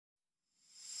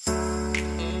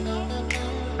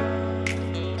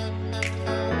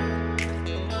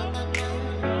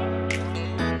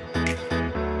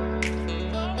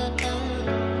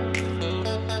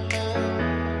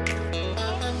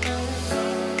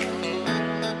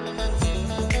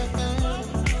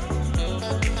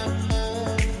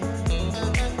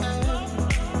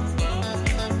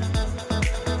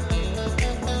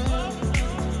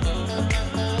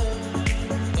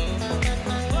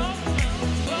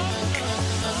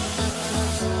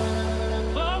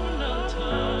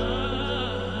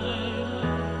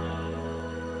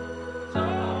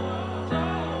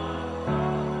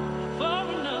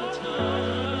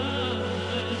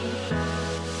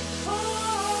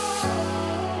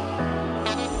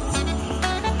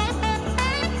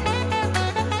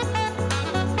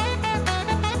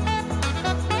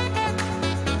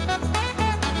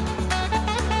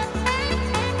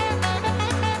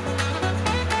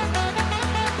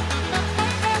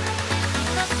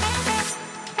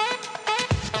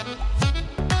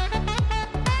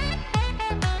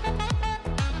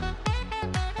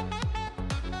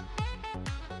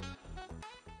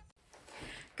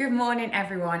Good morning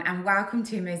everyone and welcome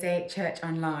to Mosaic Church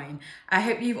Online. I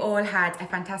hope you've all had a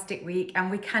fantastic week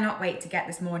and we cannot wait to get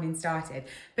this morning started.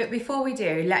 But before we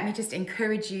do, let me just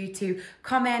encourage you to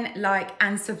comment, like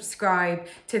and subscribe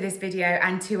to this video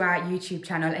and to our YouTube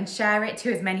channel and share it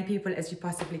to as many people as you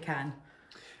possibly can.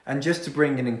 And just to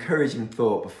bring an encouraging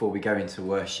thought before we go into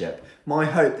worship, my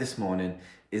hope this morning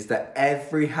is that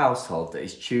every household that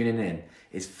is tuning in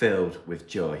is filled with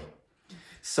joy.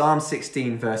 Psalm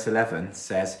 16 verse 11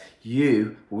 says,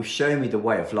 "You will show me the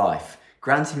way of life,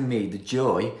 granting me the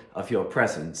joy of your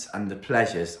presence and the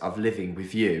pleasures of living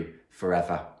with you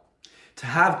forever." To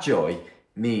have joy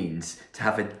means to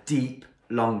have a deep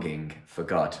longing for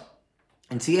God.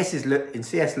 In C.S.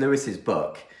 Lewis's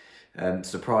book,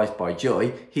 Surprised by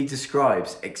Joy, he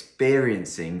describes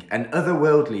experiencing an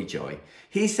otherworldly joy.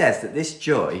 He says that this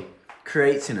joy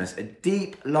creates in us a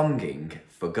deep longing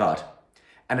for God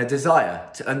and a desire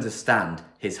to understand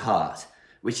his heart,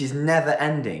 which is never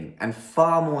ending and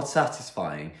far more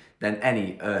satisfying than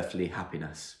any earthly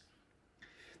happiness.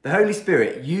 The Holy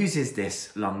Spirit uses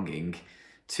this longing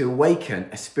to awaken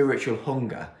a spiritual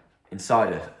hunger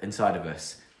inside of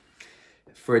us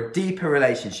for a deeper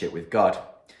relationship with God,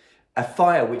 a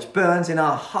fire which burns in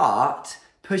our heart,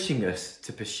 pushing us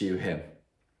to pursue him.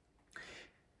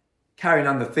 Carrying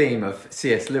on the theme of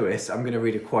C.S. Lewis, I'm going to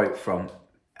read a quote from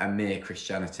A Mere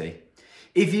Christianity.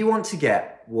 "If you want to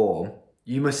get warm,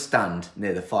 you must stand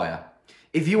near the fire.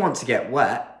 If you want to get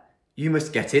wet, you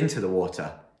must get into the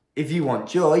water. If you want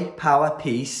joy, power,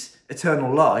 peace,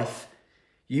 eternal life,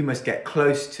 you must get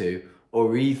close to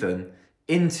or even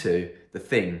into the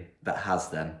thing that has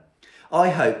them." I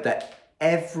hope that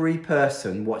every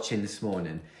person watching this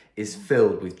morning is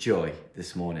filled with joy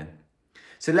this morning.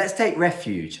 So let's take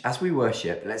refuge as we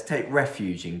worship. Let's take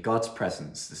refuge in God's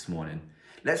presence this morning.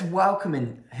 Let's welcome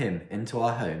him into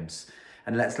our homes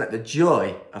and let's let the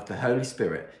joy of the Holy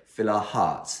Spirit fill our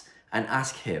hearts and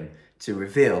ask him to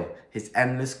reveal his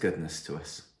endless goodness to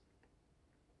us.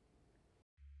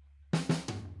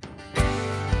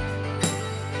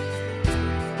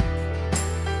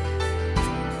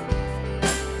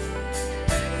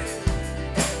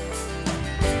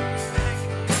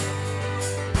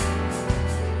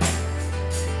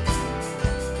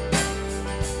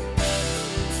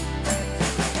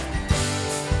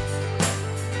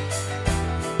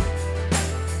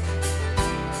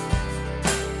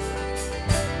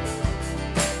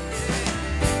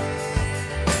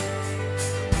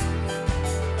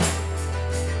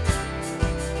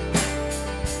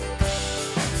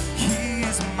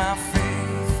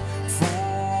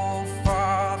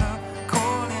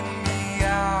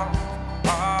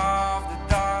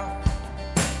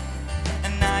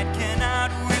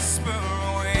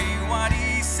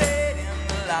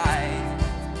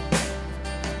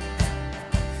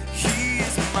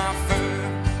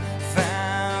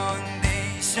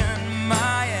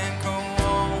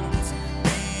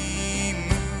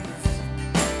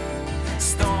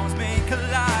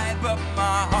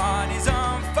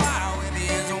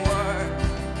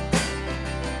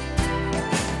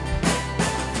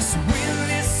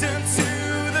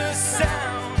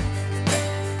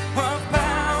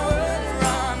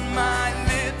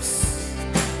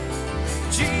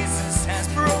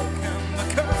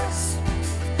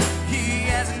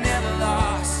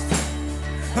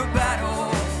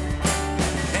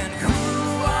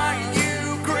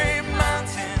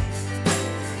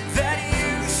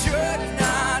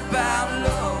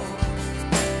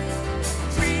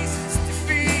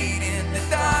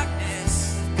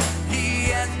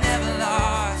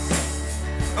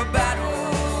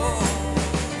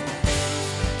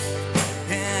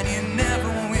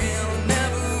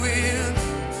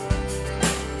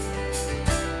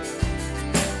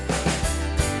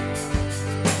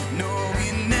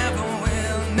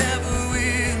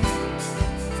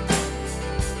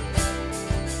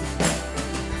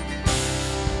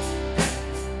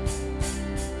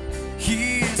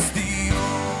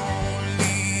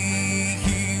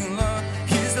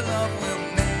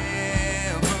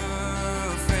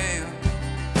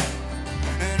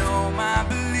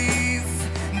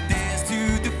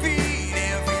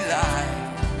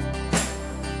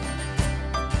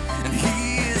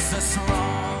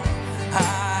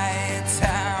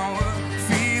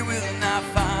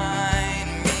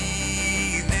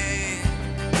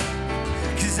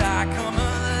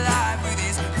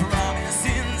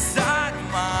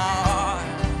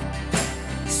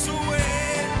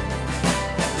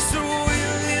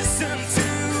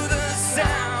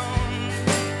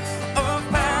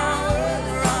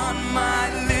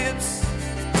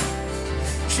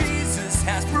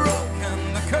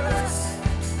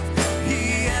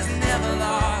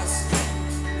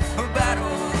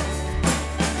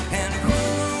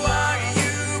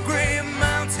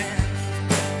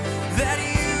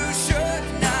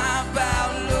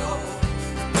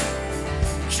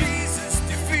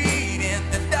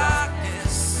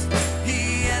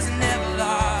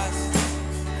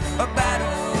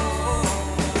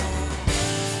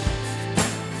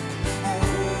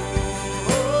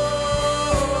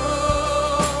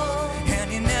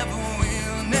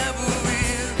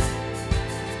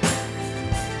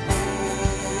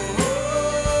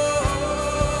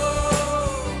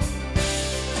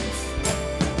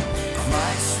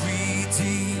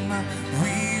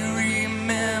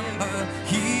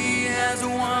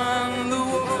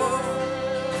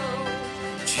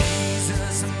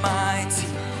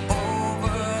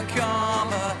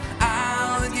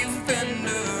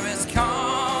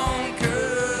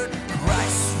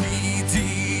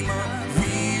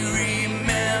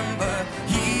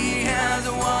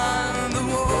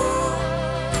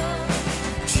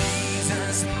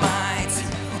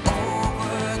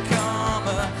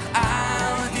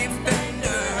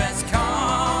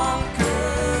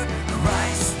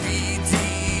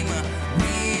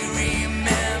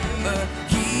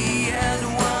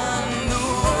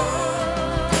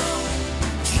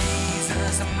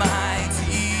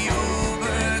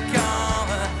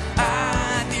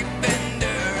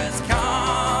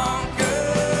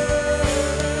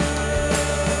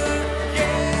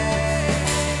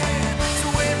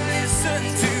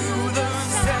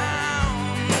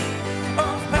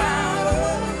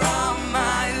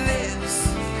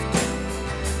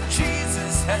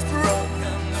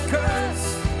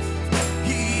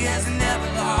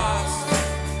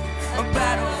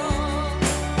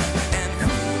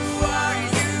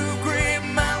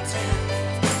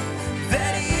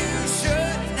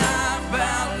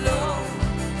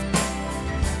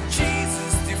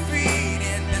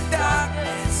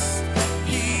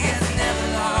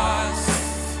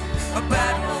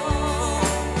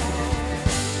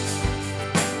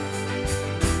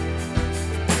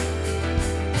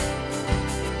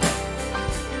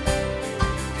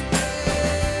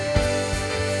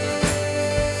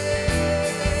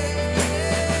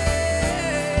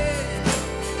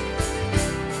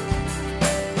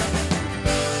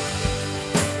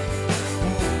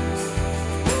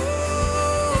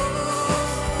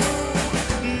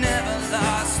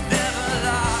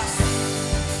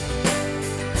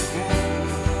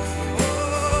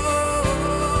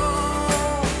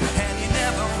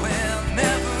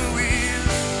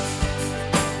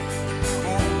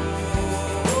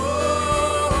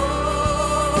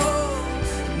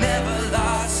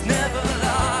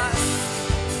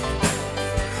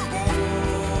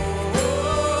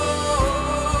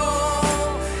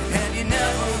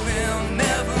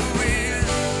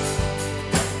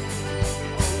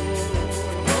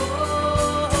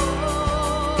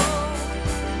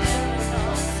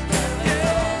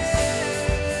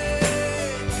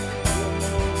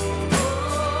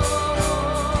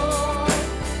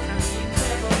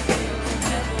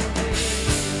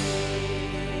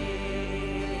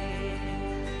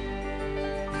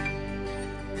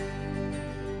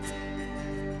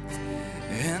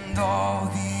 all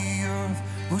the earth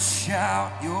will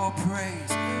shout your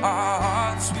praise. Our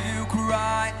hearts will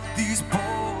cry, these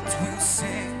bones will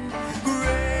sing. Great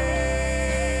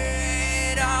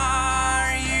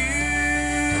are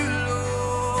you,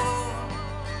 Lord.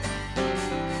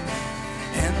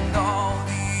 And all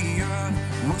the earth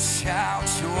will shout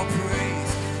your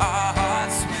praise. Our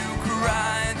hearts will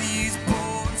cry, these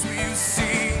bones will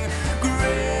sing. Great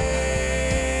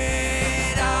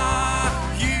are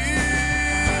you,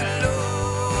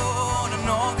 Lord. And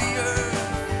all the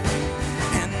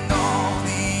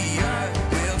earth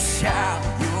will shout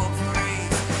your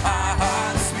praise. Our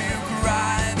hearts will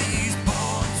cry, these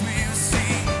bones will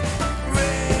sing.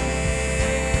 Great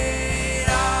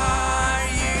are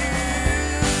you,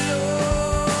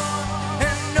 Lord.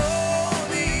 And all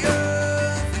the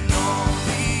earth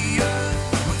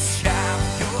will shout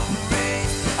your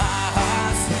praise. Our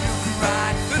hearts will cry,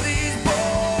 these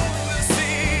bones will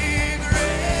sing.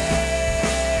 Great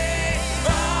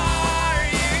are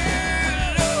you,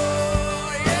 Lord.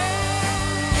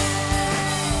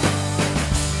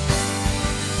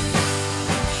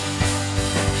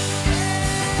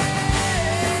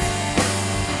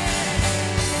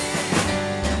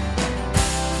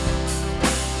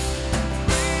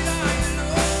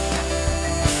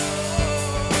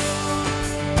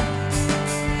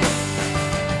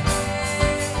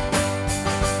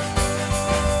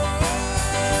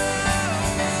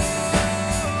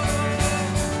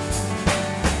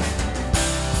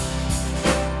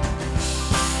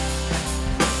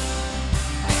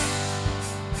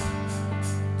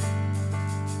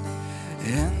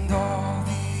 And all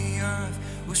the earth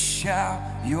will shout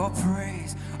your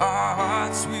praise. Our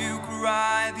hearts will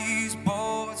cry, these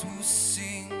bones will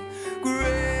sing.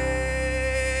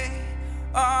 Great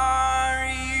are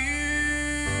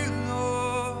you,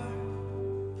 Lord.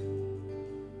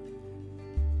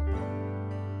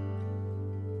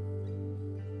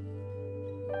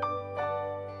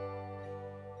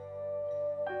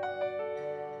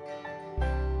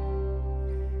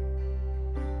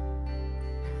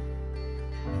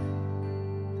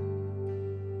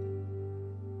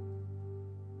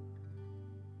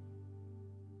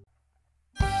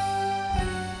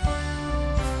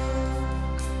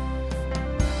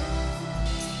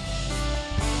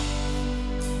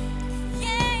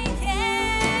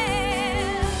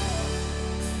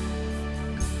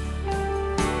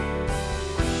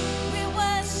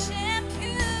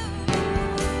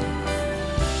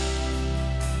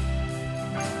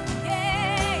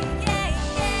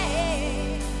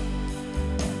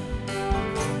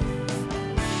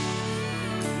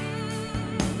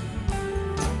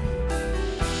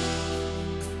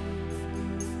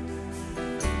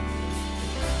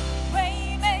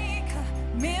 Waymaker,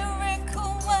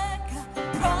 miracle worker,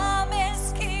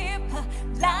 promise keeper,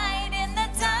 light in the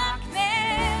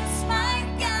darkness. My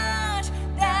God,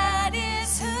 that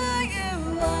is who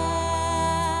you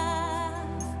are.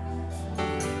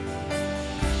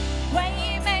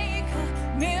 Waymaker,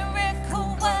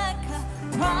 miracle worker,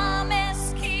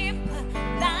 promise keeper,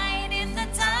 light in the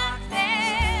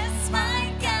darkness.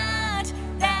 My God,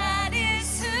 that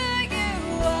is who you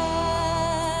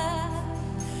are.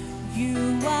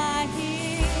 You are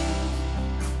here,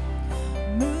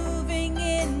 moving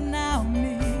in our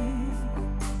midst.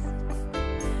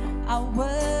 I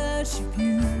worship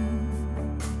you.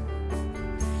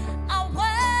 I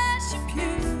worship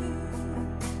you.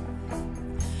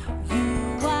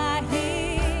 You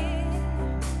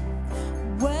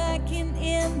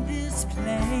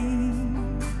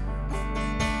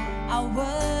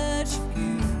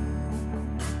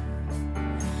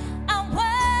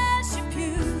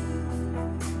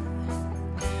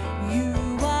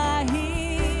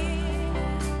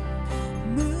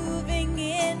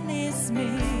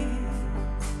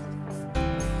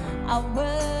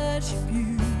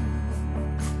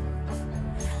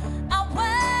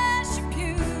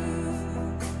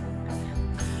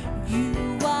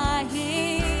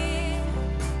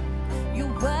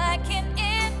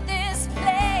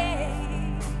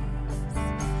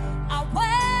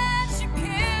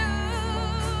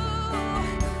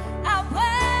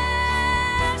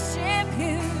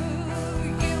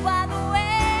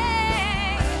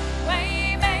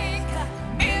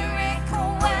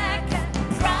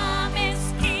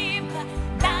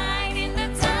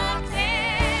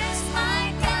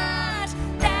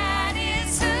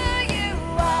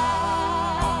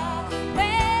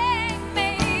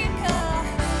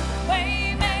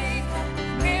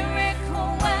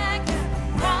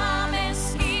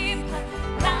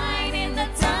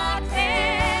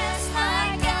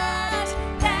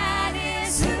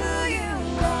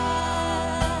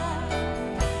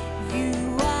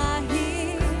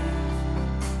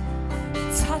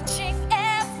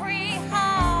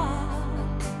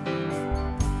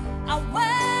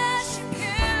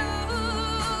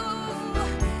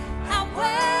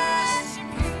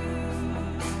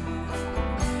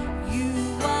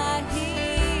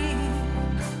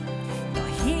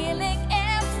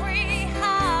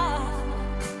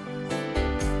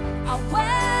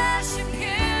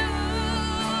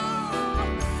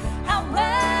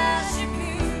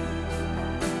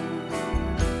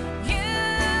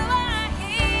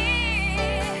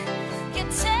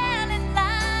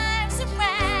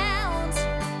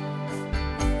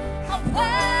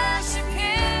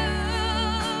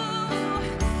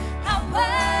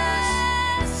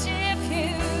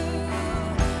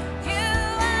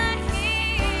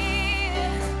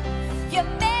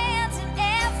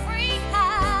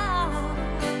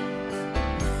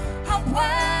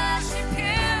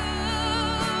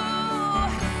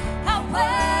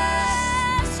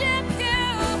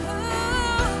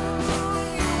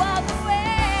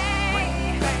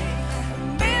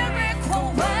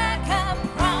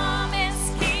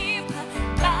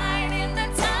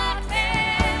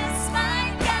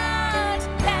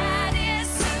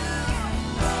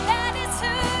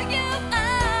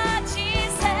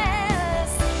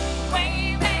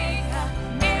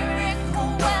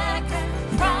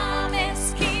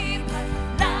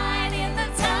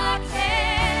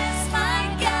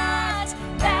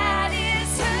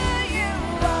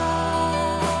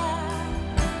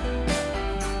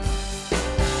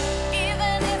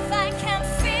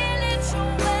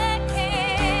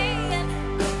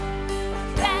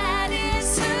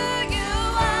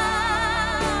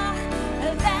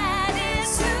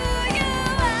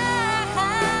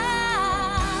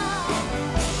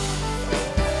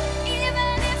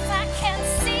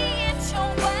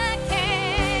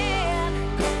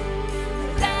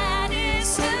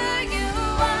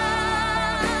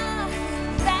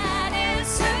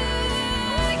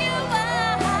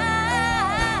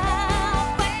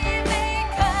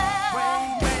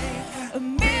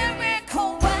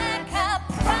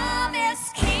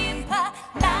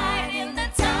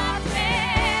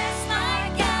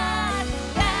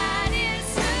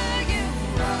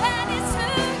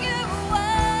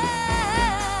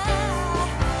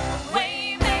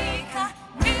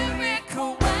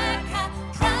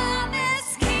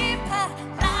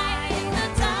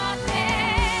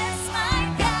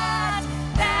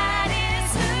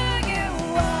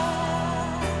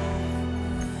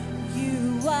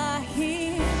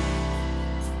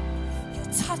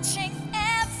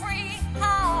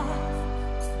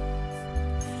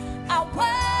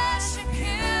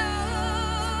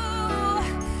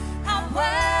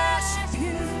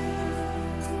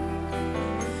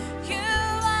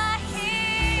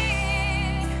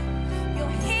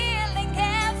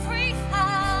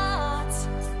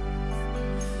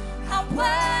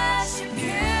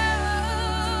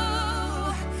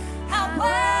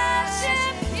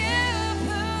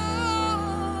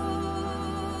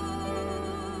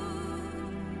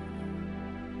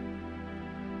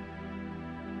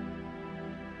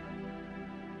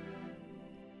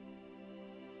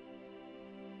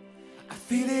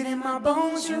Feel it in my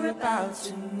bones, you're about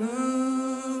to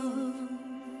move.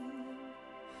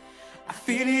 I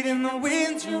feel it in the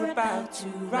wind, you're about to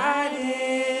ride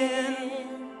in.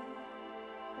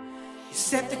 You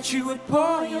said that you would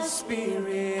pour your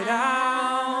spirit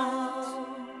out.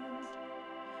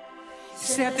 You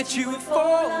said that you would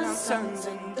fall on sons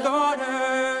and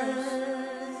daughters.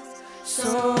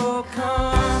 So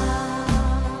come.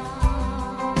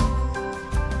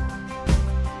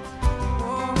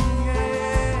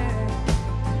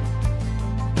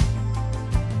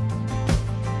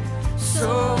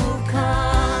 So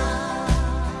come,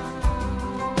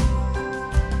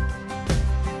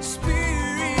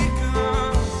 Spirit,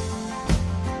 come.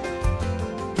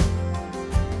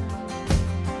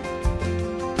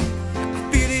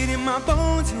 I feel it in my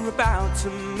bones, you're about to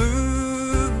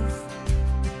move.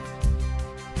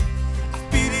 I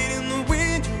feel it in the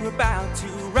wind, you're about to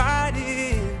ride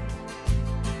in.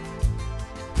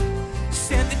 You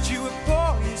said that you would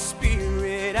pour your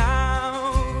spirit out.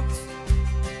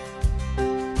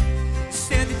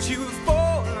 You would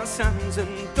fall on sons and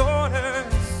daughters.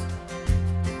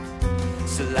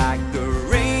 So like the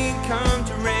rain come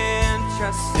to drench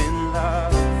us in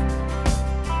love,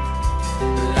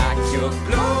 like your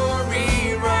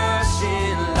glory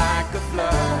rushing like a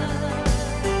flood.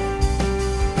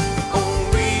 Oh,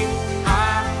 we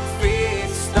are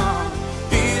fixed on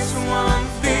this one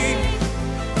thing,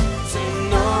 to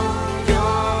know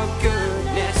your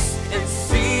goodness and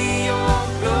see your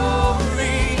glory.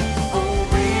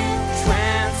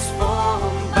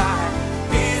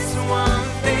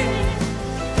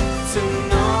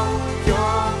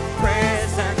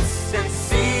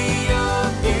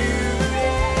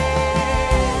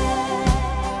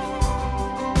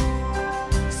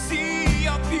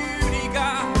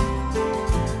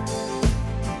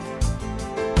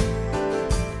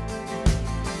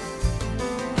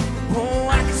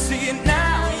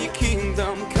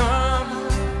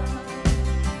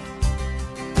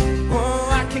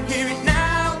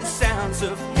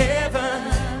 doors of heaven.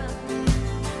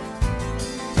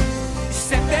 You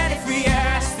said that if we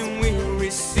ask, then we'll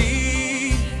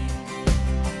receive.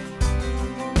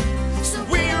 So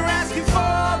we're asking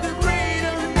for the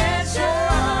greater measure.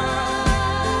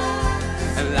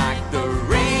 And like the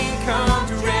rain come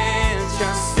to drench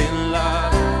us in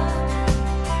love.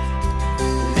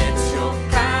 Let your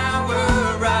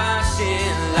power rush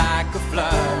in like a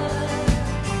flood.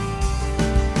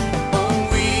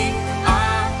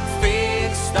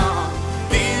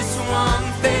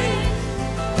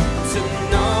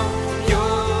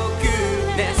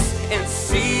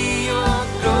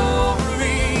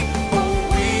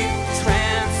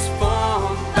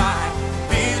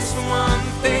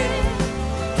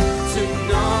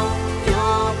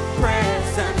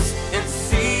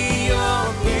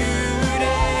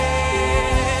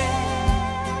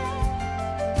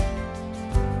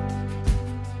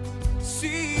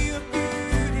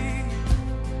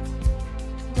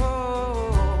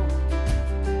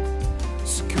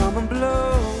 Come and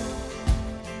blow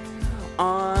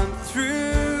on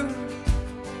through,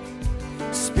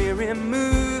 Spirit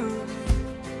move.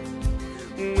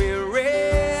 We're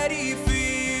ready for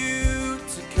you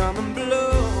to come and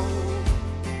blow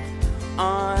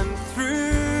on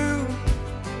through.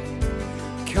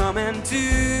 Come and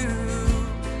do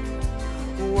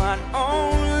what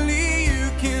only you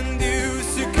can do.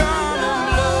 So come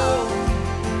and blow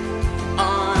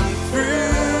on through.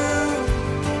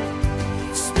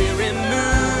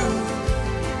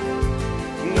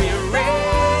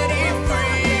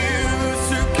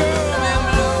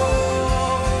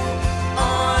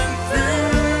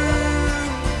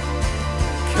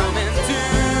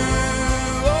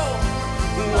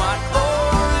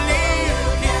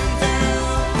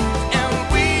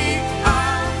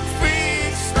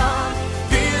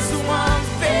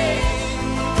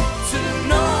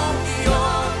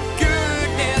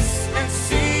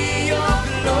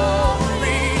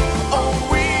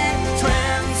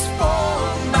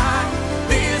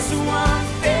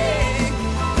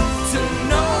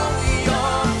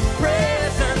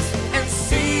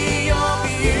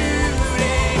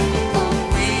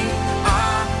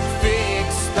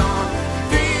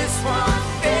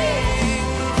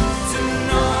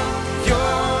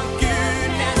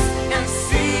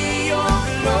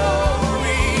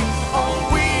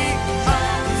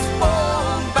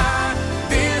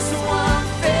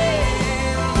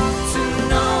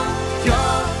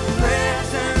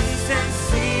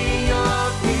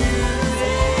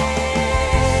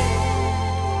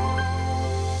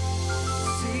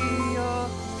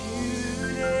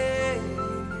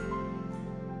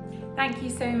 Thank you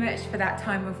so much for that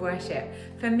time of worship.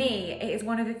 For me, it is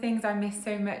one of the things I miss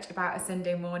so much about a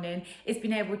Sunday morning is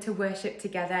being able to worship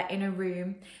together in a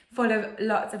room full of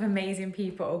lots of amazing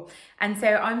people. And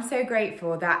so I'm so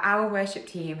grateful that our worship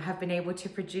team have been able to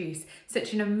produce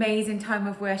such an amazing time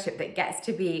of worship that gets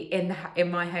to be in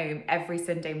my home every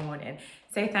Sunday morning.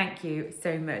 So thank you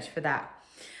so much for that.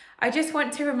 I just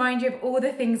want to remind you of all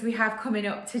the things we have coming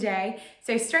up today.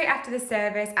 So straight after the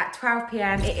service at 12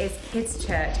 p.m, it is Kids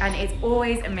Church, and it's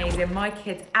always amazing. My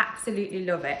kids absolutely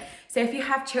love it. So if you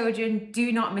have children,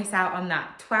 do not miss out on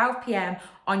that. 12 p.m.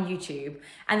 on YouTube.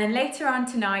 And then later on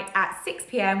tonight at 6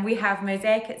 p.m, we have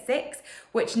Mosaic at 6,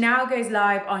 which now goes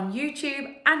live on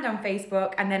YouTube and on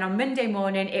Facebook. And then on Monday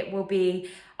morning, it will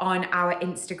be on our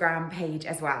Instagram page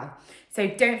as well. So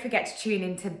don't forget to tune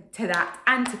into that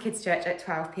and to Kids Church at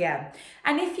 12 p.m.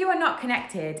 And if you are not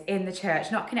connected in the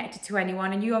church, not connected to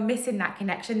anyone, and you are missing that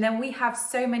connection, then we have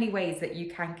so many ways that you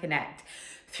can connect.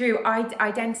 Through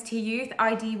Identity Youth,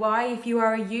 IDY, if you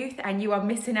are a youth and you are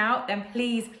missing out, then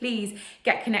please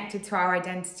get connected to our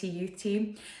Identity Youth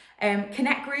team.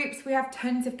 Connect groups, we have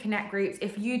tons of connect groups.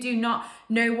 If you do not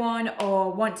know one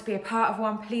or want to be a part of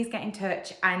one, please get in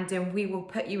touch and we will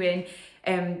put you in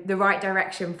the right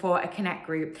direction for a connect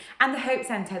group. And the Hope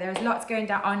Centre, there is lots going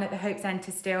on at the Hope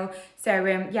Centre still. So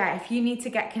yeah, if you need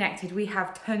to get connected, we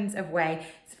have tons of ways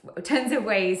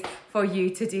for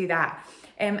you to do that.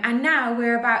 And now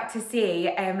we're about to see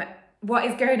what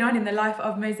is going on in the life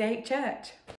of Mosaic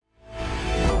Church.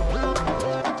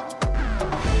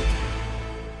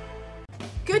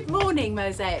 Good morning,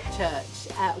 Mosaic Church.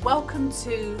 Welcome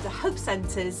to the Hope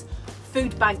Centre's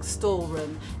Food Bank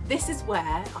storeroom. This is where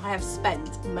I have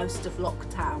spent most of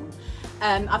lockdown.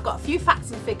 I've got a few facts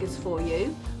and figures for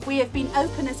you. We have been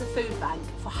open as a food bank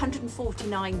for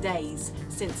 149 days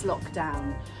since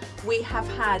lockdown. We have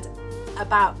had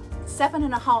about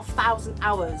 7,500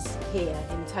 hours here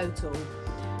in total.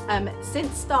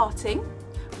 Since starting,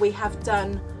 we have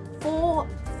done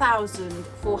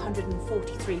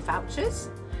 4,443 vouchers,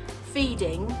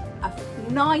 feeding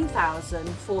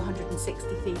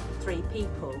 9,463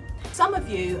 people. Some of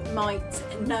you might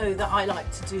know that I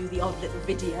like to do the odd little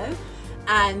video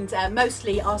and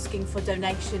mostly asking for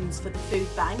donations for the food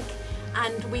bank,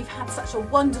 and we've had such a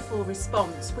wonderful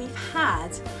response. We've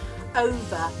had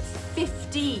over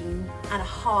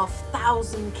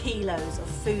 15,500 kilos of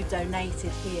food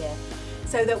donated here,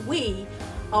 so that we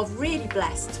are really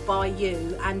blessed by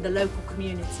you and the local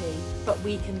community, but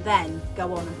we can then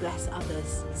go on and bless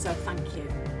others, so thank you.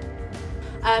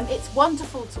 It's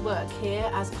wonderful to work here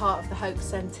as part of the Hope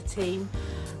Centre team.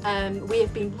 We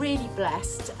have been really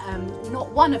blessed.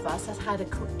 Not one of us has had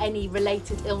any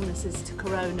related illnesses to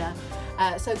corona,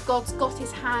 so God's got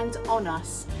his hand on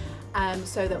us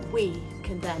so that we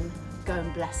can then go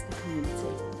and bless the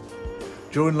community.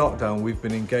 During lockdown, we've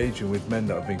been engaging with men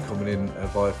that have been coming in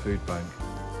via food bank.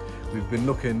 We've been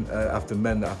looking after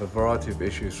men that have a variety of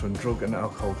issues, from drug and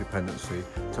alcohol dependency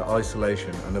to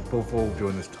isolation, and above all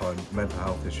during this time, mental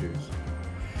health issues.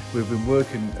 We've been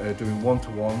working, doing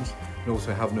one-to-ones, and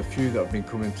also having a few that have been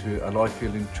coming to a Life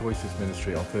Healing Choices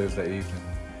ministry on Thursday evening.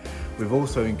 We've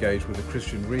also engaged with a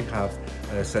Christian rehab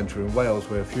centre in Wales,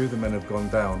 where a few of the men have gone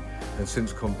down and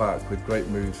since come back with great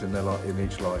moves in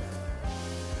each life.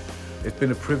 It's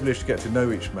been a privilege to get to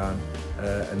know each man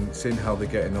and seeing how they're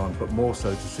getting on, but more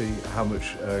so to see how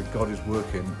much God is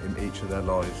working in each of their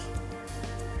lives.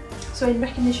 So in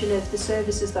recognition of the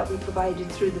services that we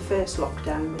provided through the first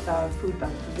lockdown with our food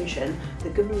bank provision, the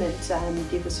government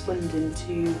gave us funding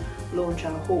to launch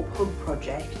our Hope Hub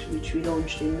project, which we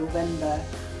launched in November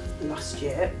last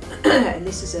year. And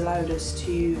this has allowed us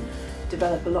to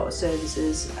develop a lot of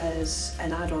services as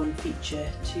an add-on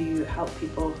feature to help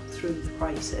people through the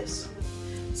crisis.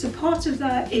 So part of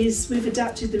that is we've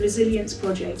adapted the Resilience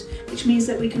Project, which means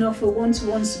that we can offer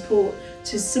one-to-one support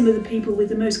to some of the people with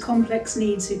the most complex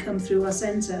needs who come through our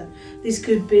centre. This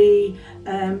could be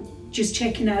just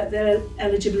checking out their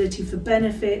eligibility for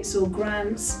benefits or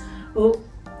grants or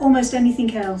almost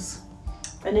anything else.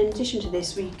 And in addition to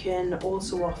this, we can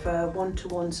also offer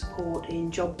one-to-one support in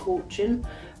job coaching.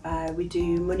 We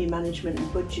do money management and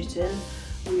budgeting.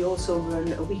 We also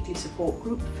run a weekly support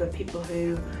group for people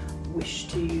who wish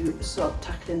to start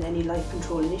tackling any life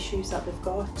controlling issues that they've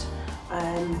got.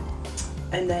 And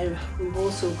then we've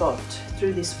also got,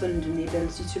 through this funding, the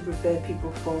ability to refer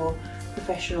people for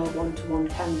professional one-to-one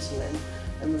counselling,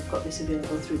 and we've got this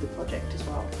available through the project as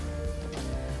well.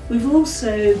 We've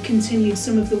also continued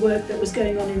some of the work that was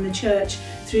going on in the church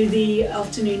through the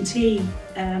afternoon tea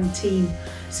team.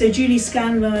 So Julie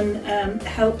Scanlon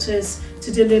helped us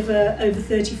to deliver over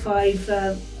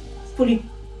 35 fully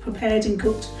prepared and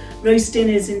cooked roast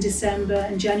dinners in December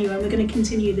and January, and we're going to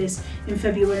continue this in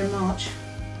February and March.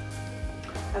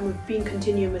 And we've been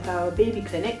continuing with our baby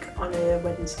clinic on a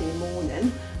Wednesday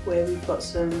morning, where we've got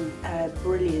some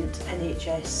brilliant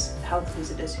NHS health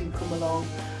visitors who come along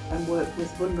and work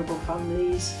with vulnerable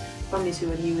families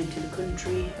who are new into the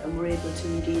country, and we're able to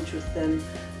engage with them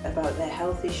about their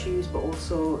health issues, but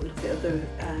also look at other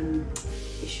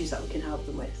issues that we can help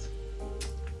them with.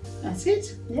 That's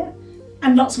it. Yeah.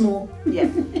 And lots more. Yeah.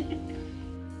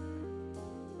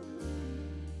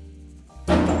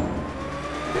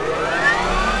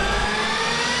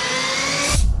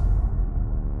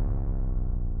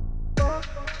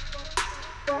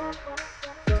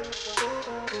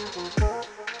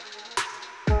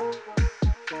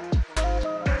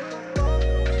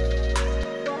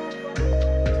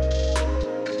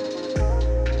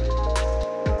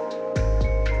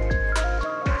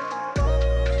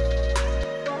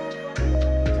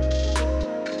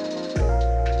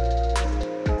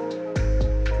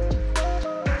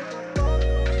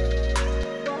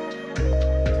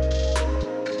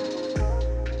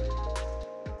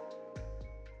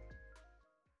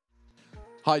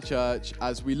 Hi church,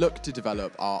 as we look to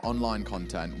develop our online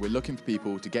content, we're looking for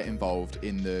people to get involved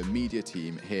in the media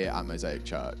team here at Mosaic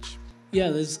Church.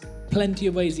 Yeah, there's plenty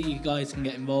of ways that you guys can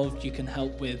get involved. You can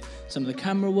help with some of the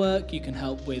camera work, you can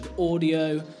help with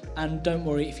audio, and don't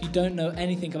worry, if you don't know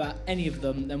anything about any of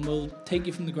them, then we'll take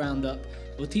you from the ground up,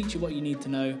 we'll teach you what you need to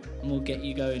know, and we'll get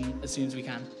you going as soon as we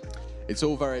can. It's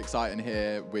all very exciting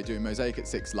here. We're doing Mosaic at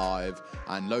 6 live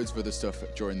and loads of other stuff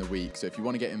during the week. So if you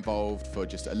want to get involved for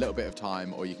just a little bit of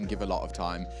time, or you can give a lot of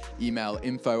time, email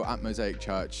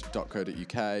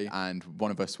info@mosaicchurch.co.uk and one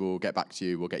of us will get back to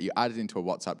you. We'll get you added into a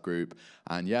WhatsApp group,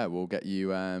 and yeah, we'll get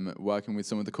you working with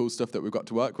some of the cool stuff that we've got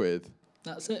to work with.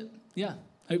 That's it. Yeah,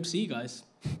 hope to see you guys.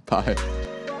 Bye.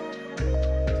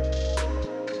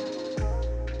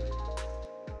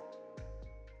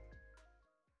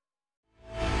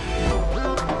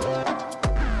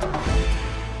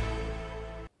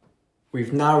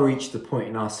 We've now reached the point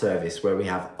in our service where we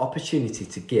have opportunity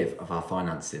to give of our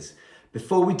finances.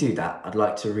 Before we do that, I'd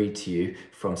like to read to you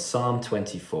from Psalm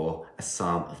 24, a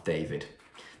psalm of David.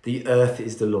 The earth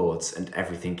is the Lord's and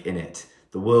everything in it.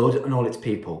 The world and all its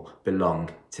people belong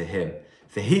to him.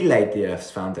 For he laid the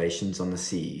earth's foundations on the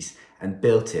seas and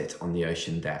built it on the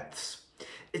ocean depths.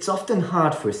 It's often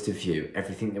hard for us to view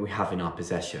everything that we have in our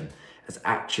possession as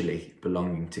actually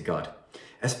belonging to God,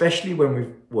 especially when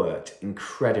we've worked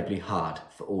incredibly hard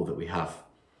for all that we have.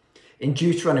 In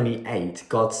Deuteronomy 8,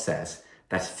 God says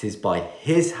that it is by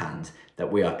his hand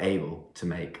that we are able to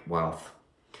make wealth.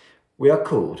 We are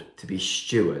called to be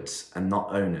stewards and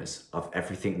not owners of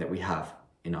everything that we have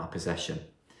in our possession.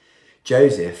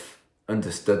 Joseph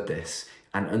understood this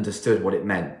and understood what it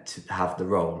meant to have the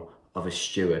role of a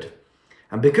steward.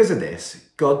 And because of this,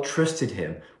 God trusted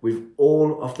him with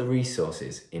all of the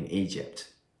resources in Egypt.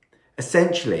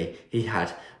 Essentially, he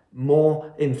had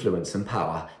more influence and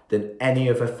power than any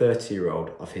other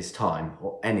 30-year-old of his time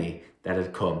or any that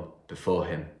had come before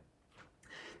him.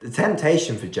 The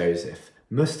temptation for Joseph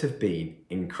must have been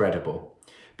incredible,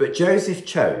 but Joseph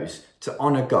chose to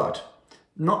honour God,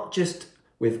 not just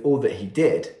with all that he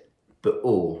did, but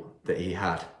all that he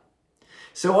had.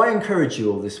 So I encourage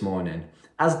you all this morning,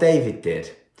 as David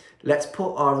did, let's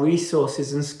put our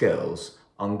resources and skills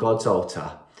on God's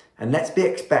altar, and let's be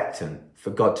expectant for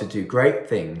God to do great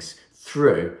things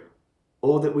through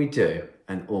all that we do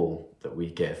and all that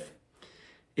we give.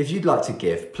 If you'd like to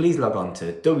give, please log on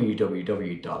to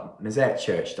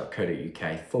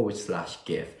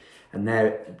www.mosaicchurch.co.uk/give, and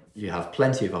there you have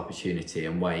plenty of opportunity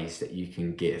and ways that you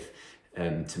can give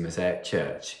to Mosaic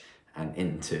Church and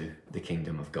into the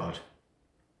kingdom of God.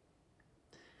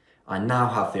 I now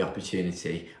have the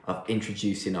opportunity of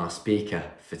introducing our speaker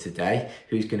for today,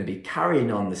 who's going to be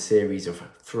carrying on the series of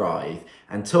Thrive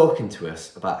and talking to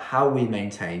us about how we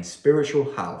maintain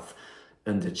spiritual health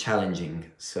under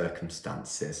challenging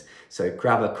circumstances. So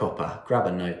grab a cuppa, grab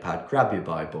a notepad, grab your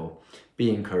Bible,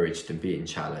 be encouraged and being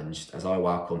challenged as I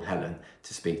welcome Helen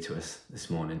to speak to us this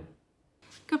morning.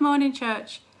 Good morning,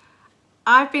 church.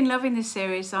 I've been loving this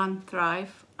series on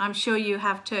Thrive. I'm sure you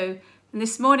have too. And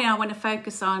this morning I want to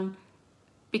focus on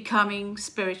becoming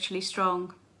spiritually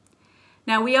strong.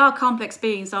 Now, we are complex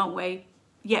beings, aren't we?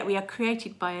 Yet we are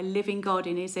created by a living God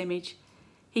in his image.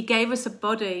 He gave us a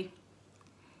body.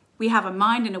 We have a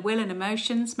mind and a will and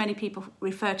emotions. Many people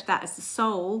refer to that as the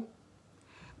soul.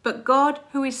 But God,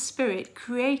 who is spirit,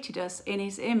 created us in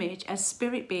his image as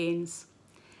spirit beings.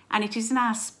 And it is in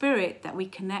our spirit that we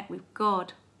connect with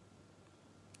God.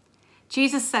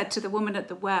 Jesus said to the woman at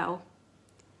the well,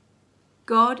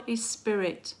 God is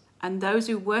spirit, and those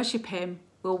who worship him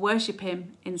will worship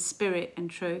him in spirit and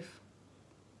truth.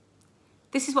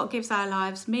 This is what gives our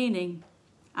lives meaning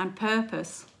and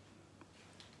purpose.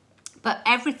 But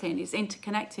everything is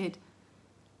interconnected.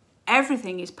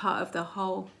 Everything is part of the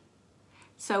whole.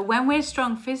 So when we're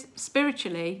strong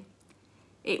spiritually,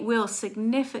 it will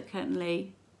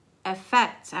significantly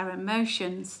affect our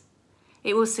emotions.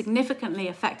 It will significantly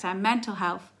affect our mental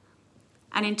health.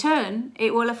 And in turn,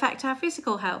 it will affect our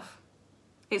physical health.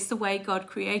 It's the way God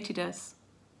created us.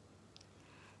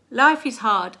 Life is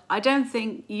hard. I don't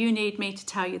think you need me to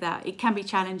tell you that. It can be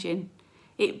challenging.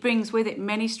 It brings with it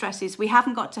many stresses. We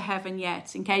haven't got to heaven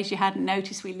yet. In case you hadn't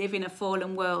noticed, we live in a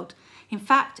fallen world. In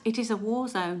fact, it is a war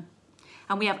zone.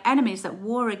 And we have enemies that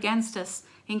war against us,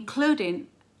 including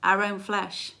our own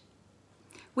flesh.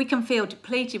 We can feel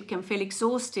depleted. We can feel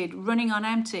exhausted, running on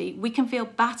empty. We can feel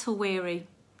battle weary.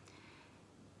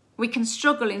 We can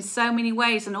struggle in so many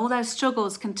ways, and all those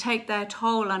struggles can take their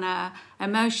toll on our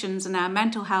emotions and our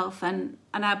mental health and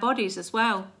our bodies as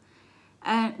well.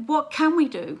 What can we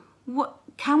do?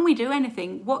 Can we do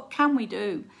anything? What can we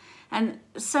do? And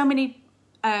there's so many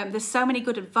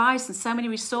good advice and so many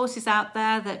resources out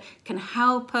there that can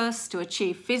help us to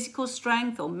achieve physical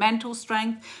strength or mental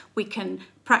strength. We can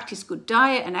practice good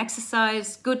diet and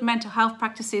exercise, good mental health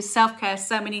practices, self-care,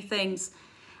 so many things.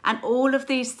 And all of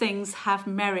these things have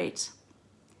merit.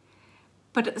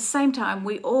 But at the same time,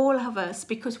 we all of us,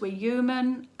 because we're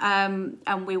human and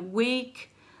we're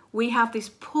weak, we have this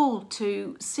pull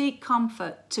to seek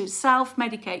comfort, to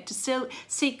self-medicate, to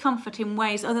seek comfort in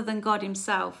ways other than God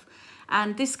himself.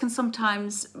 And this can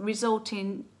sometimes result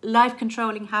in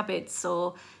life-controlling habits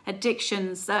or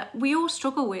addictions that we all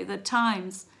struggle with at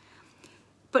times.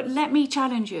 But let me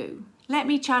challenge you,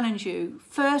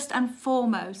 first and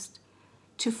foremost,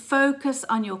 to focus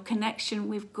on your connection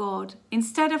with God.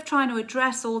 Instead of trying to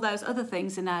address all those other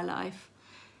things in our life,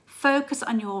 focus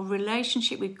on your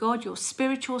relationship with God, your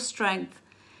spiritual strength.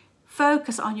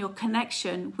 Focus on your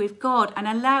connection with God and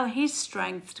allow his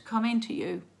strength to come into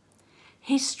you.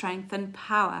 his strength and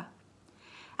power.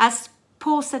 As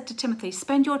Paul said to Timothy,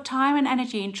 spend your time and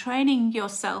energy in training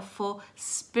yourself for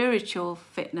spiritual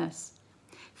fitness.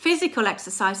 Physical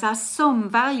exercise has some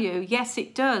value, yes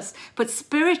it does, but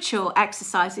spiritual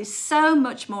exercise is so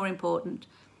much more important.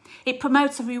 It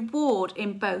promotes a reward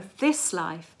in both this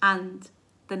life and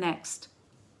the next.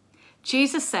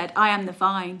 Jesus said, I am the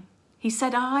vine. He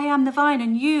said, I am the vine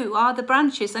and you are the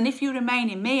branches, and if you remain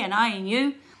in me and I in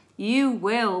you, you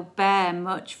will bear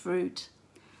much fruit.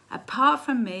 Apart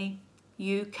from me,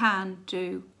 you can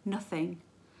do nothing.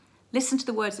 Listen to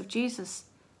the words of Jesus.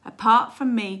 Apart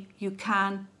from me, you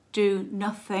can do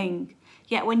nothing.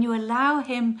 Yet when you allow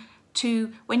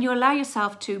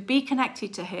yourself to be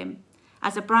connected to him,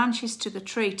 as a branch is to the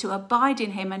tree, to abide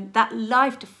in him, and that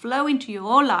life to flow into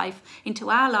your life, into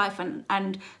our life,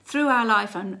 and through our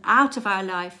life and out of our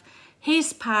life,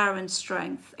 his power and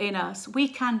strength in us, we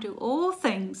can do all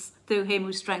things through him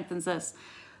who strengthens us.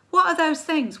 What are those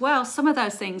things? Well, some of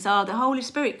those things are the Holy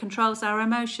Spirit controls our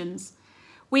emotions.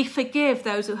 We forgive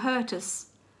those who hurt us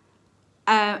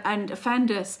and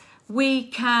offend us. We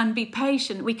can be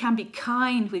patient. We can be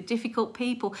kind with difficult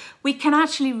people. We can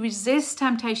actually resist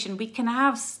temptation. We can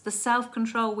have the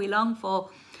self-control we long for.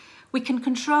 We can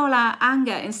control our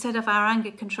anger instead of our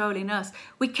anger controlling us.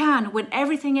 We can, when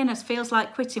everything in us feels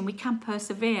like quitting, we can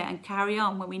persevere and carry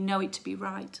on when we know it to be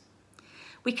right.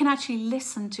 We can actually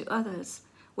listen to others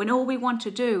when all we want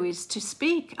to do is to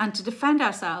speak and to defend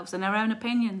ourselves and our own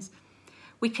opinions.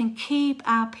 We can keep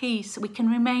our peace. We can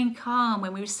remain calm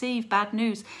when we receive bad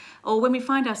news, or when we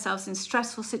find ourselves in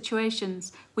stressful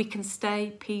situations, we can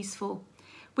stay peaceful.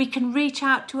 We can reach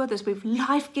out to others with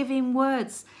life-giving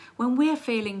words when we're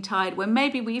feeling tired, when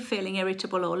maybe we're feeling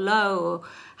irritable or low or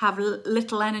have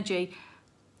little energy.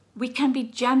 We can be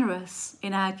generous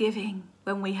in our giving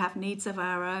when we have needs of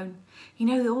our own. You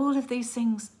know, all of these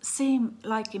things seem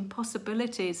like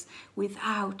impossibilities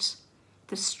without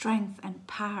the strength and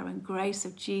power and grace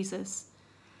of Jesus.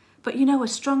 But you know, a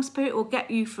strong spirit will get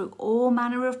you through all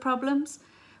manner of problems,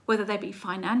 whether they be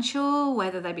financial,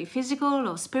 whether they be physical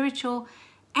or spiritual,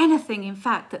 anything in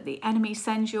fact that the enemy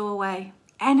sends your way,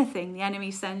 anything the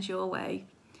enemy sends your way,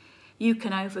 you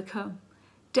can overcome.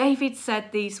 David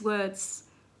said these words,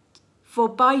 for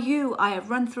by you I have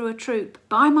run through a troop.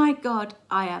 By my God,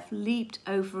 I have leaped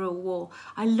over a wall.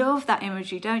 I love that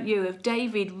imagery, don't you, of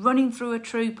David running through a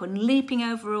troop and leaping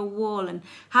over a wall and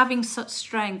having such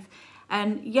strength.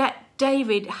 And yet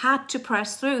David had to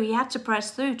press through. He had to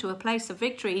press through to a place of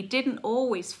victory. He didn't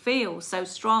always feel so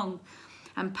strong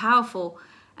and powerful.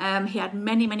 He had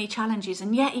many, many challenges,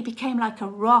 and yet he became like a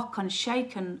rock,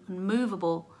 unshaken,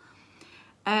 unmovable.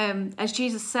 As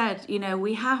Jesus said, you know,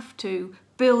 we have to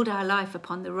build our life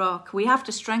upon the rock. We have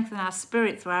to strengthen our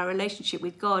spirit through our relationship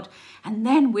with God, and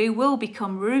then we will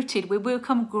become rooted, we will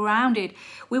become grounded,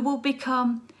 we will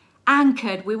become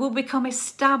anchored, we will become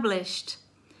established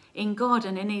in God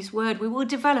and in his word. We will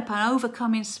develop an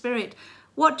overcoming spirit.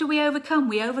 What do we overcome?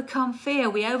 We overcome fear,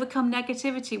 we overcome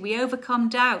negativity, we overcome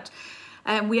doubt,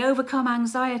 we overcome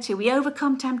anxiety, we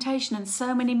overcome temptation, and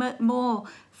so many more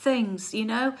things. You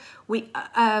know,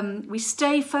 we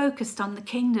stay focused on the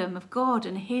kingdom of God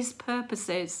and his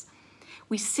purposes.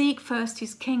 We seek first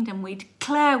his kingdom. We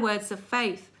declare words of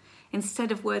faith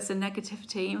instead of words of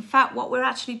negativity. In fact, what we're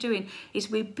actually doing is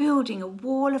we're building a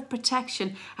wall of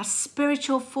protection, a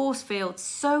spiritual force field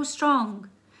so strong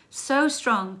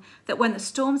that when the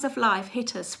storms of life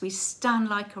hit us, we stand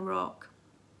like a rock.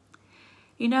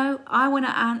 You know, I want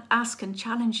to ask and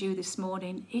challenge you this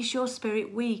morning, is your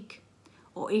spirit weak?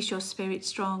 Or is your spirit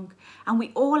strong? And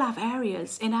we all have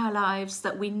areas in our lives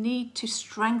that we need to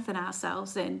strengthen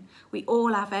ourselves in. We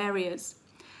all have areas.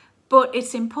 But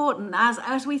it's important,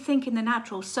 as we think in the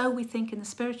natural, so we think in the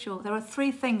spiritual. There are 3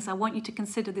 things I want you to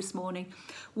consider this morning.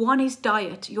 One is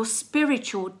diet, your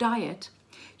spiritual diet.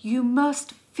 You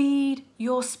must feed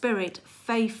your spirit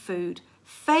faith food.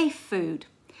 Faith food.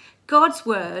 God's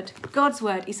word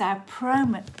is our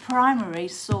primary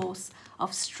source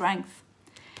of strength.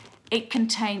 It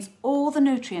contains all the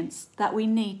nutrients that we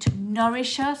need to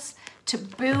nourish us, to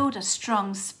build a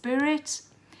strong spirit,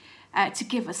 to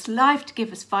give us life, to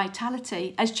give us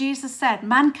vitality. As Jesus said,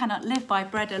 man cannot live by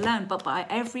bread alone, but by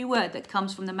every word that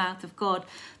comes from the mouth of God.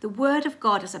 The word of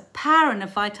God has a power and a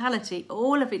vitality,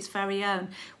 all of its very own.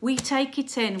 We take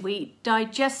it in, we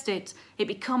digest it, it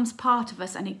becomes part of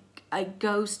us, and it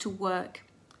goes to work.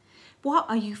 What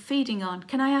are you feeding on?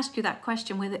 Can I ask you that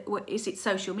question? Is it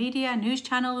social media, news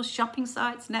channels, shopping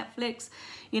sites, Netflix?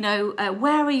 You know,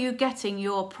 where are you getting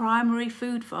your primary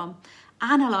food from?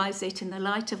 Analyze it in the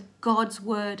light of God's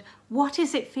word. What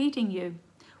is it feeding you?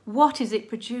 What is it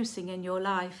producing in your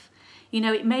life? You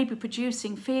know, it may be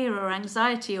producing fear or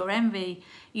anxiety or envy.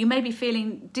 You may be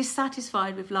feeling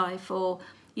dissatisfied with life, or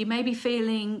you may be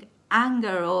feeling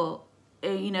anger, or,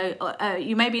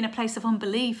 you may be in a place of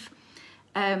unbelief.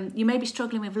 You may be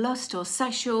struggling with lust or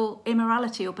sexual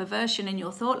immorality or perversion in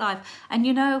your thought life. And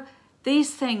you know,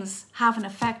 these things have an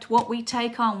effect. What we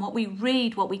take on, what we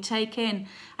read, what we take in.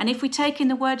 And if we take in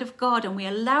the word of God and we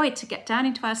allow it to get down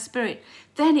into our spirit,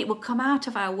 then it will come out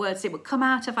of our words, it will come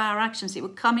out of our actions, it will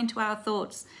come into our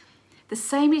thoughts. The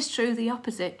same is true the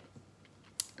opposite.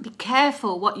 Be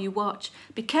careful what you watch,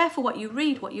 be careful what you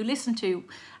read, what you listen to,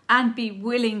 and be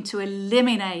willing to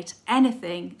eliminate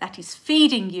anything that is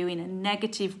feeding you in a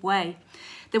negative way.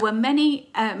 There were many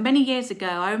years ago,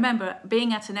 I remember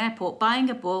being at an airport, buying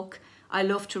a book. I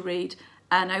love to read,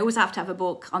 and I always have to have a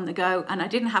book on the go, and I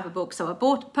didn't have a book, so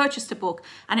I purchased a book,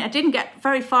 and I didn't get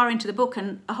very far into the book,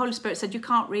 and the Holy Spirit said, you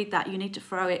can't read that, you need to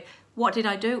throw it. What did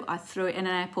I do? I threw it in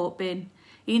an airport bin.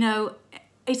 You know,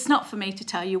 it's not for me to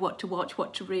tell you what to watch,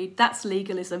 what to read. That's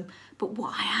legalism. But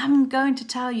what I am going to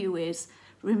tell you is,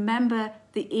 remember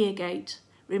the ear gate.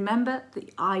 Remember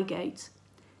the eye gate.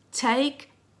 Take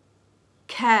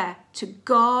care to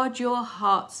guard your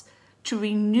hearts, to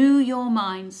renew your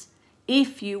minds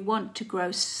if you want to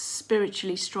grow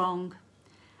spiritually strong,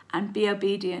 and be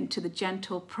obedient to the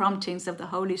gentle promptings of the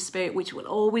Holy Spirit, which will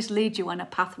always lead you on a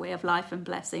pathway of life and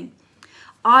blessing.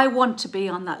 I want to be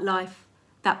on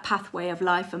that pathway of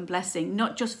life and blessing,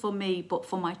 not just for me, but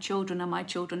for my children and my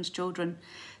children's children.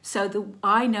 So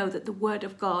I know that the word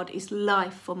of God is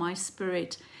life for my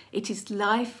spirit. It is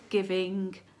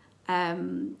life-giving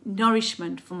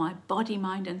nourishment for my body,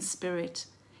 mind and spirit.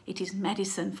 It is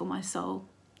medicine for my soul.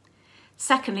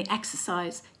 Secondly,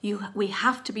 exercise. We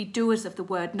have to be doers of the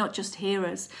word, not just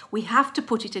hearers. We have to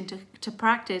put it into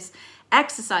practice.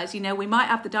 Exercise, you know, we might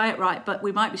have the diet right, but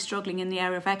we might be struggling in the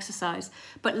area of exercise.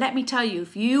 But let me tell you,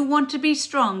 if you want to be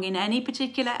strong in any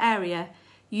particular area,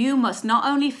 you must not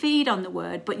only feed on the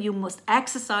word, but you must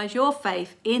exercise your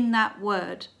faith in that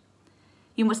word.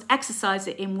 You must exercise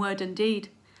it in word and deed.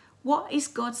 What is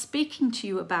God speaking to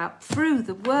you about through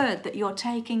the word that you're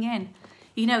taking in?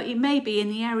 You know, it may be in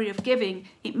the area of giving,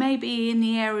 it may be in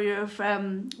the area of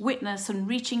witness and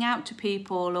reaching out to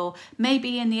people, or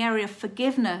maybe in the area of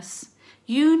forgiveness.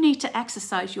 You need to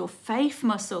exercise your faith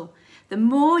muscle. The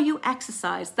more you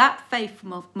exercise that faith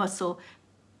muscle,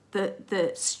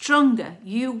 the stronger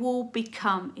you will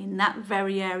become in that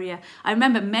very area. I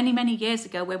remember many years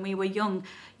ago when we were young,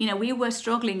 you know, we were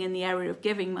struggling in the area of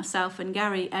giving, myself and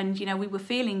Gary, and, you know, we were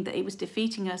feeling that it was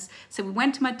defeating us. So we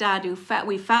went to my dad, who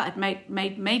we felt had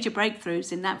made major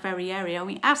breakthroughs in that very area, and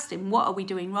we asked him, what are we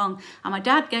doing wrong? And my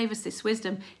dad gave us this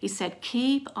wisdom. He said,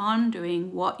 keep on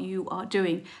doing what you are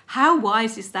doing. How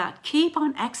wise is that? Keep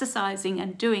on exercising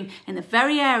and doing in the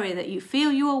very area that you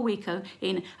feel you are weaker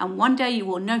in, and one day you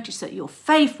will notice that your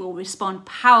faith will respond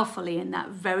powerfully in that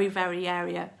very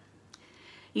area.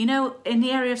 You know, in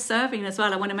the area of serving as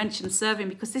well, I want to mention serving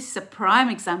because this is a prime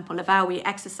example of how we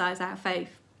exercise our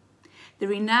faith. The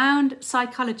renowned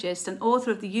psychologist and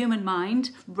author of The Human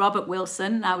Mind, Robert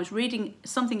Wilson, I was reading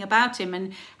something about him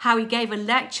and how he gave a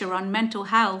lecture on mental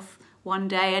health one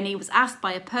day, and he was asked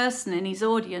by a person in his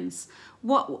audience,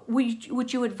 what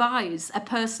would you advise a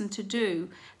person to do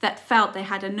that felt they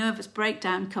had a nervous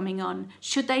breakdown coming on?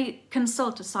 Should they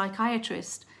consult a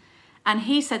psychiatrist? And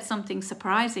he said something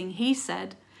surprising. He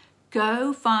said,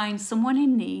 go find someone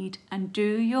in need and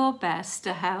do your best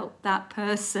to help that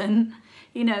person.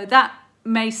 You know, that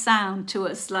may sound to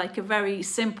us like a very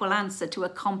simple answer to a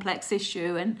complex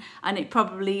issue, and it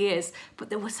probably is, but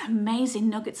there was amazing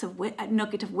nugget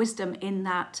of wisdom in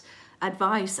that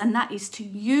advice, and that is to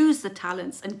use the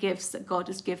talents and gifts that God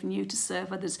has given you to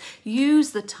serve others.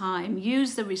 Use the time,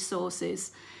 use the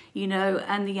resources, you know,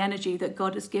 and the energy that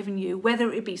God has given you,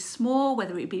 whether it be small,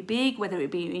 whether it be big, whether it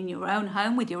be in your own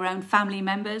home with your own family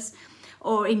members,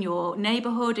 or in your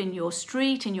neighborhood, in your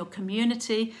street, in your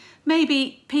community,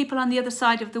 maybe people on the other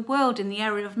side of the world in the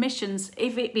area of missions,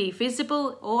 if it be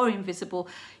visible or invisible.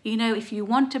 You know, if you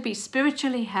want to be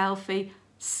spiritually healthy,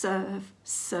 serve.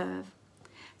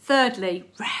 Thirdly,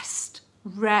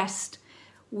 rest.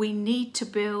 We need to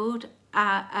build,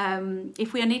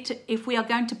 if we are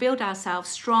going to build ourselves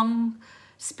strong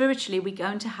spiritually, we're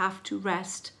going to have to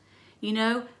rest. You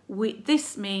know,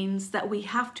 this means that we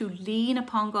have to lean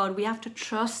upon God. We have to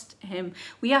trust him.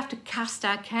 We have to cast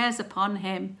our cares upon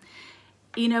him.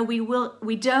 You know,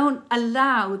 we don't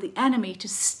allow the enemy to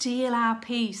steal our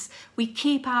peace. We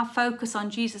keep our focus on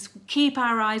Jesus. We keep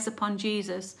our eyes upon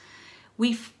Jesus.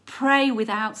 We pray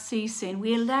without ceasing.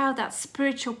 We allow that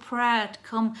spiritual prayer to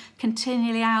come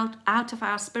continually out of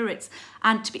our spirits,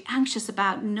 and to be anxious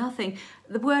about nothing.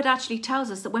 The word actually tells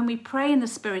us that when we pray in the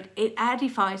Spirit, it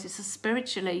edifies us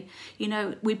spiritually. You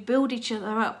know, we build each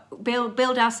other up,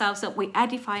 build ourselves up, we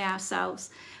edify ourselves.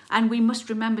 And we must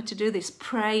remember to do this.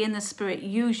 Pray in the Spirit.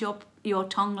 Use your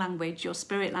tongue language, your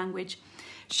spirit language.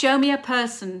 Show me a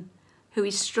person who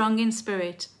is strong in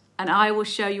spirit, and I will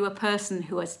show you a person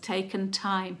who has taken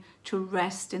time to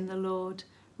rest in the Lord.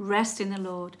 Rest in the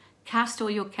Lord. Cast all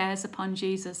your cares upon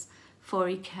Jesus, for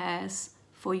he cares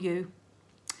for you.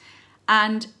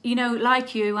 And, you know,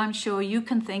 like you, I'm sure you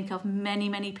can think of many,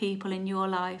 many people in your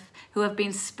life who have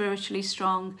been spiritually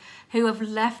strong, who have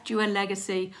left you a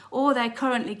legacy, or they're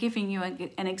currently giving you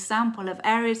an example of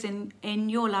areas in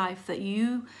your life that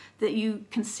you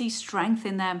can see strength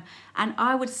in them. And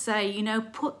I would say, you know,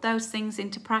 put those things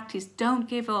into practice. Don't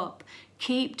give up.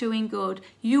 Keep doing good.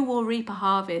 You will reap a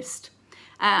harvest.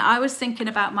 I was thinking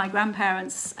about my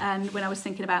grandparents, and when I was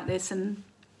thinking about this and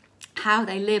how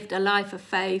they lived a life of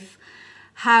faith,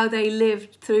 how they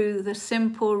lived through the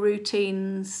simple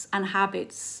routines and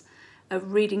habits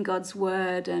of reading God's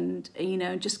word and, you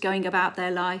know, just going about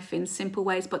their life in simple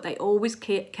ways, but they always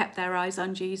kept their eyes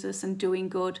on Jesus and doing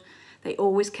good. They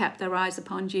always kept their eyes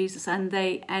upon Jesus, and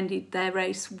they ended their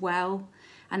race well,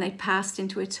 and they passed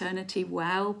into eternity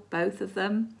well, both of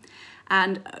them.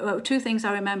 And two things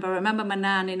I remember my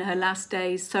nan in her last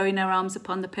days throwing her arms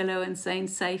upon the pillow and saying,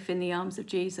 safe in the arms of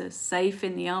Jesus, safe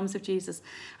in the arms of Jesus.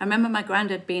 I remember my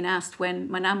granddad being asked when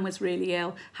my nan was really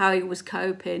ill how he was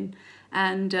coping.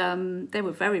 And they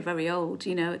were very, very old,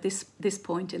 you know, at this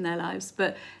point in their lives.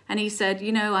 And he said,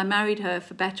 you know, I married her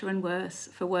for better and worse,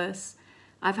 for worse.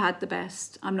 I've had the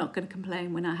best. I'm not going to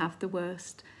complain when I have the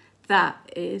worst.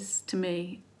 That is, to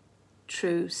me,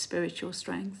 true spiritual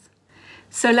strength.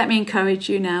 So let me encourage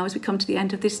you now as we come to the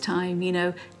end of this time, you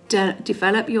know,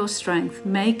 develop your strength,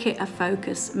 make it a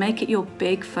focus, make it your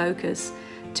big focus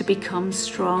to become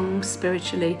strong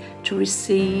spiritually, to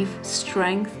receive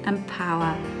strength and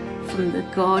power from the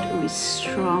God who is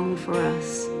strong for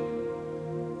us.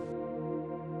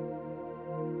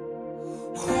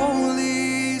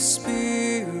 Holy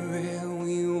Spirit,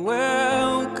 we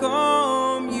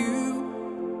welcome you.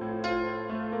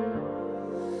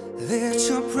 Let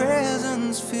your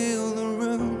presence fill the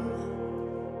room.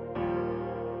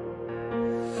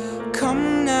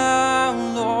 Come now,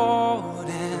 Lord,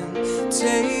 and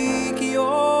take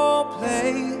your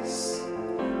place.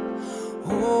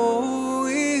 Oh,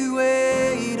 we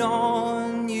wait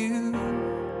on you.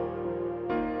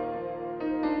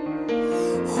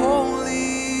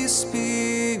 Holy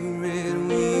Spirit,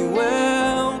 we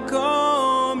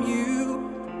welcome you.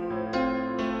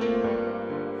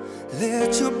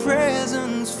 Let your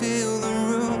presence fill the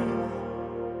room.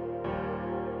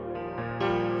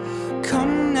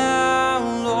 Come now,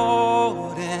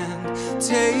 Lord, and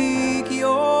take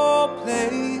your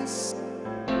place.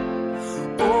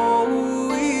 Oh,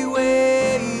 we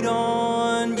wait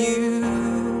on you,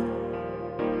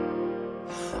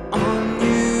 on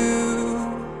you.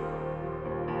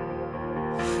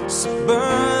 So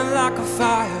burn like a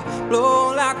fire,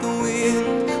 blow like the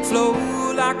wind, flow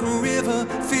like a river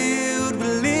filled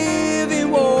with living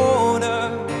water,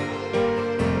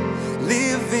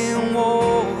 living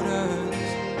waters.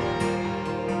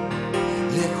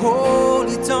 Let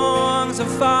holy tongues of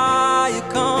fire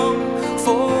come,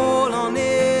 fall on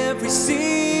every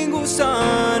single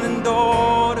son and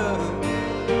daughter,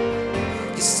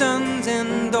 your sons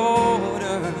and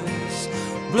daughters.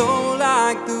 Blow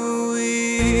like the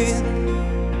wind,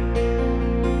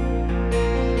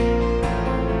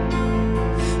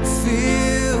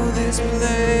 fill this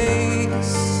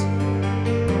place.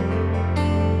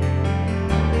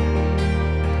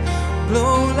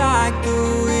 Blow like the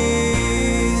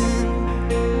wind,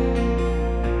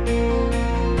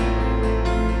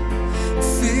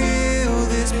 fill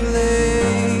this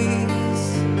place.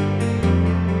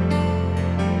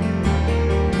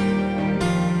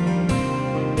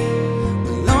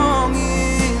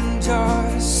 Longing jar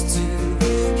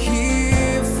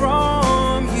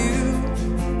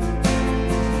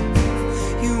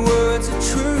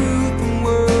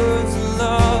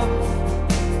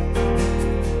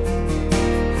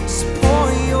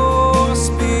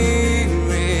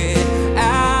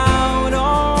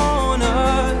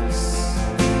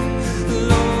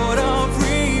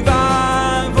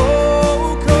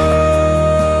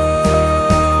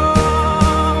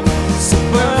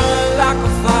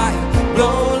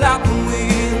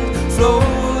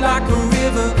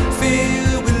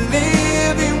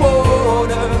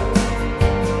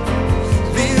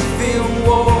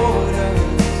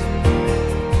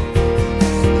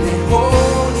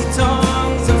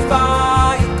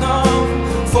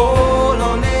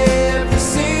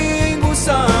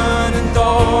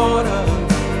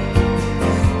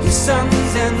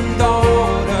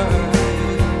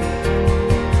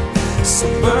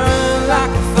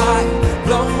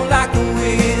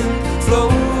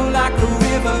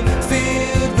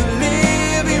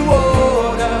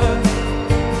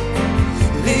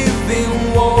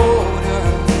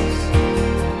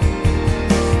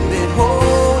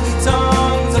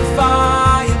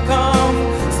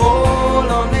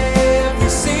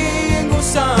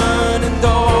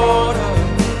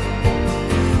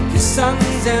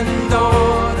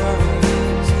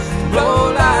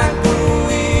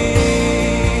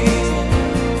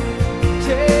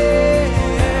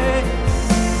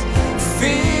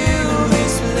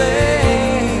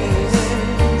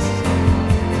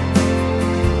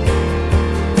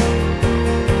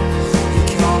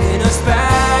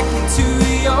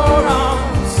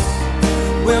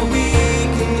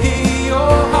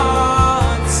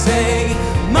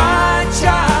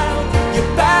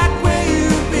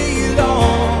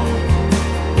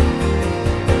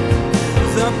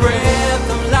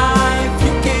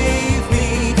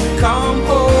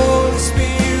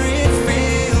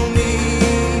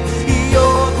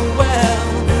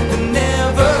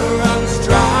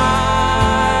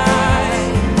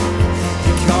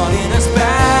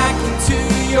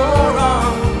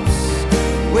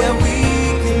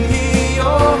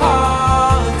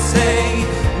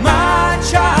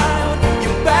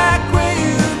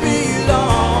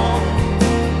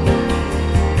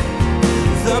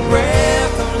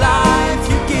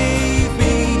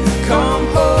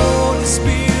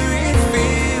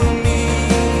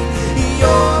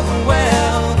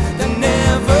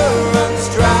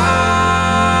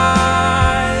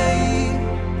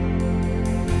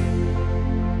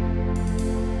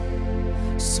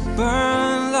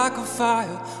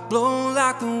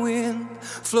wind,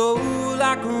 flow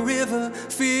like a river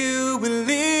filled with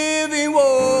living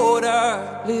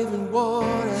water. Living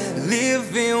water.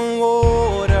 Living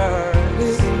water.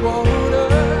 Living water.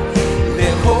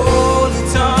 Let holy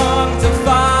tongues of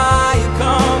fire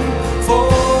come,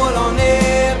 fall on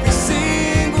every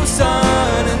single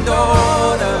son and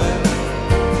daughter,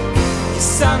 your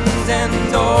sons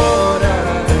and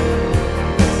daughters.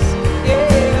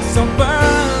 Yeah, so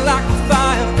burn like a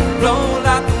fire, blow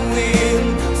like the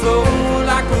wind, flow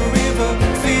like a river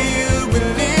filled with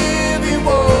living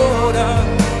water.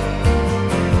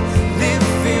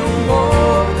 Living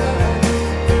water.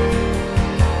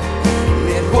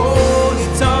 Let holy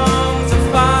tongues of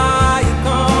fire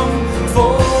come,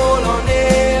 fall on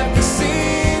every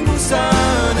single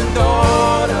son and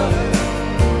daughter,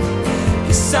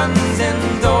 your sons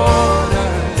and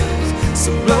daughters.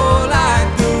 So blow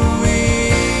like the wind,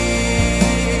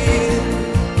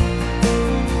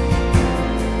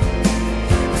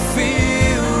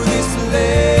 fill this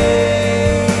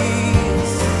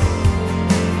place.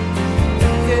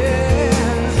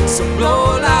 Yeah. So blow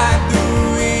like the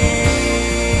wind,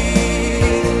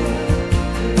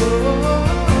 oh,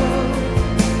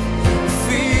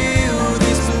 fill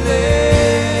this place.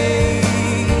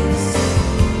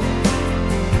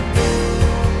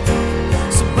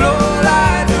 So blow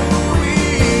like the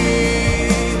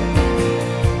wind,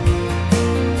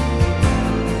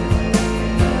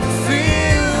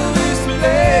 fill this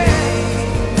place.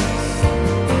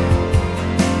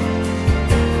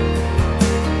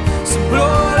 So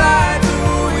blow like the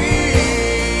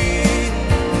wind,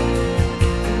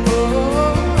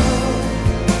 oh,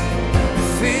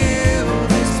 fill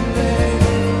this place.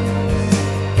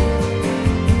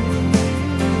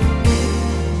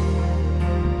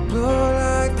 Blow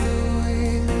like the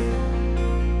wind,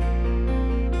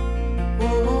 oh,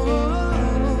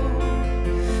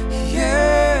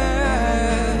 yeah.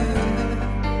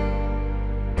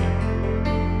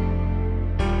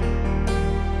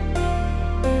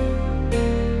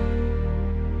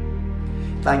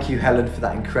 Thank you, Helen, for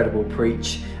that incredible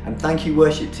preach. And thank you,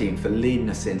 worship team, for leading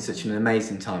us in such an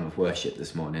amazing time of worship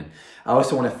this morning. I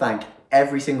also want to thank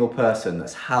every single person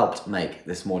that's helped make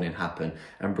this morning happen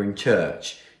and bring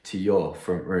church to your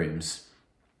front rooms.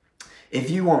 If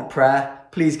you want prayer,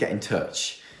 please get in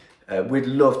touch. We'd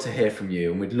love to hear from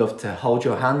you, and we'd love to hold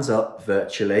your hands up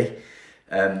virtually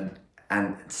and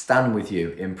stand with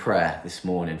you in prayer this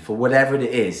morning for whatever it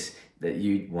is that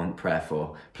you want prayer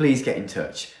for. Please get in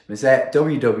touch. Mosaic,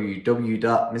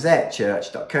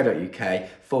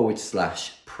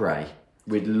 www.mosaicchurch.co.uk/pray.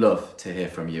 We'd love to hear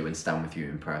from you and stand with you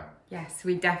in prayer. Yes,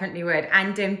 we definitely would.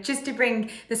 And just to bring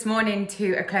this morning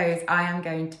to a close, I am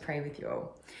going to pray with you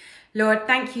all. Lord,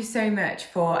 thank you so much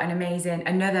for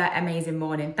another amazing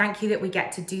morning. Thank you that we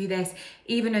get to do this,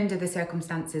 even under the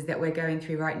circumstances that we're going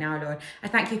through right now, Lord. I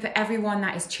thank you for everyone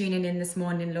that is tuning in this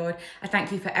morning, Lord. I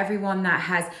thank you for everyone that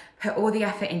has put all the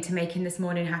effort into making this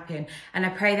morning happen. And I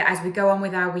pray that as we go on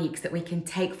with our weeks, that we can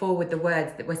take forward the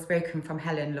words that were spoken from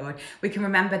Helen, Lord. We can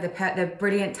remember the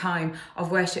brilliant time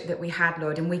of worship that we had,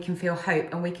 Lord, and we can feel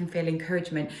hope and we can feel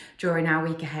encouragement during our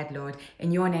week ahead, Lord.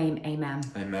 In your name, amen.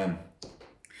 Amen.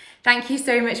 Thank you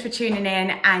so much for tuning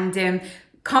in, and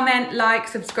comment, like,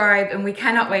 subscribe, and we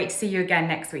cannot wait to see you again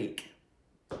next week.